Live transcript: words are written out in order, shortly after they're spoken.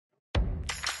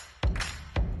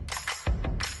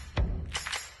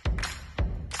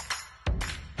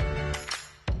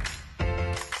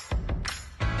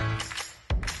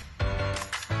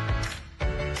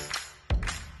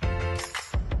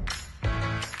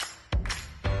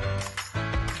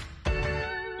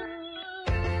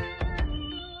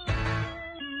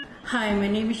Hi, my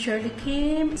name is Shirley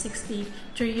Kim,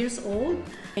 63 years old,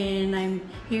 and I'm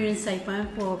here in Saipan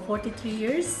for 43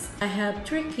 years. I have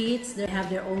 3 kids that have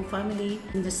their own family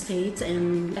in the States,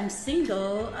 and I'm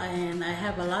single, and I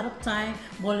have a lot of time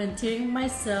volunteering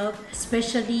myself,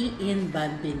 especially in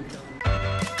badminton.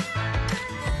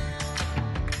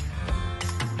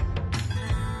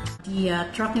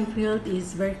 The track and field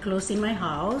is very close in my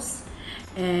house,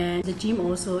 and the gym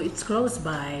also, it's close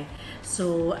by.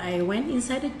 So I went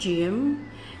inside the gym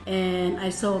and I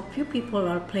saw a few people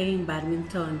are playing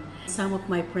badminton. Some of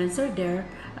my friends are there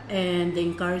and they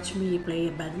encouraged me to play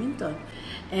badminton.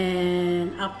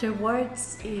 And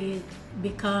afterwards, it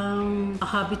became a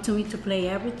hobby to me to play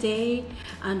every day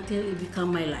until it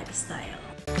became my lifestyle.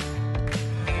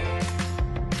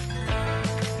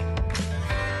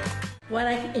 What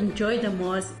I enjoy the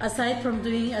most, aside from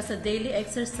doing as a daily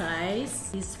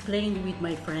exercise, is playing with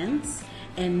my friends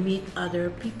and meet other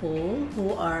people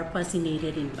who are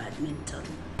fascinated in badminton.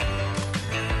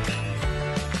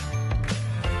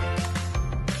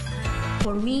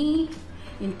 For me,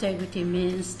 integrity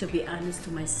means to be honest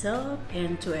to myself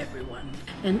and to everyone.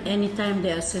 And anytime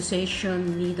the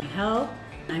association needs help,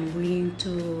 I'm willing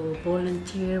to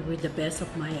volunteer with the best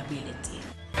of my ability.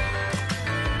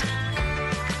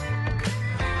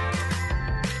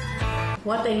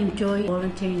 What I enjoy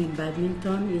volunteering in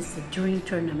badminton is during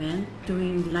tournament,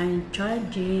 doing line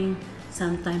charging,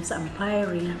 sometimes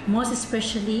umpiring. Most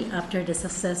especially after the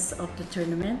success of the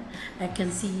tournament, I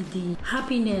can see the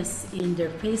happiness in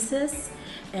their faces,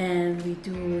 and we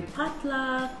do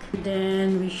potluck,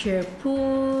 then we share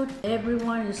food.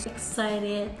 Everyone is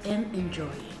excited and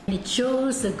enjoying. It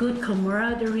shows the good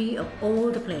camaraderie of all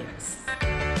the players.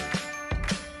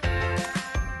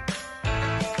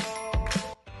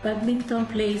 Badminton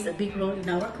plays a big role in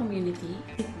our community.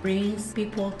 It brings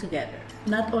people together,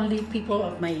 not only people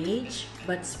of my age,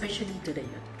 but especially to the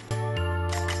youth.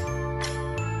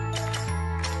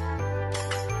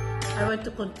 I want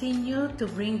to continue to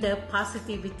bring the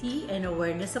positivity and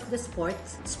awareness of the sport,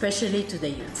 especially to the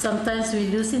youth. Sometimes we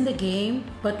lose in the game,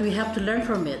 but we have to learn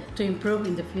from it to improve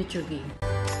in the future game.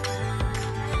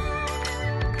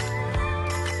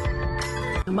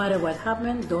 No matter what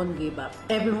happens, don't give up.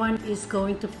 Everyone is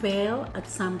going to fail at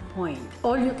some point.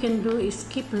 All you can do is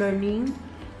keep learning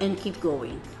and keep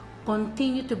going.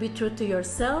 Continue to be true to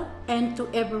yourself and to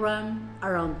everyone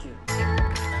around you.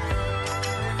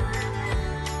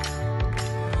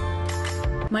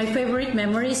 My favorite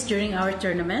memories during our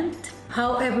tournament,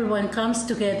 how everyone comes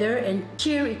together and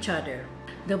cheer each other.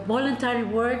 The voluntary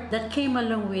work that came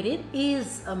along with it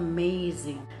is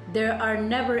amazing. There are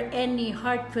never any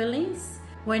hard feelings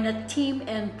when a team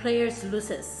and players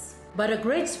loses, but a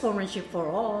great sportsmanship for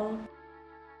all.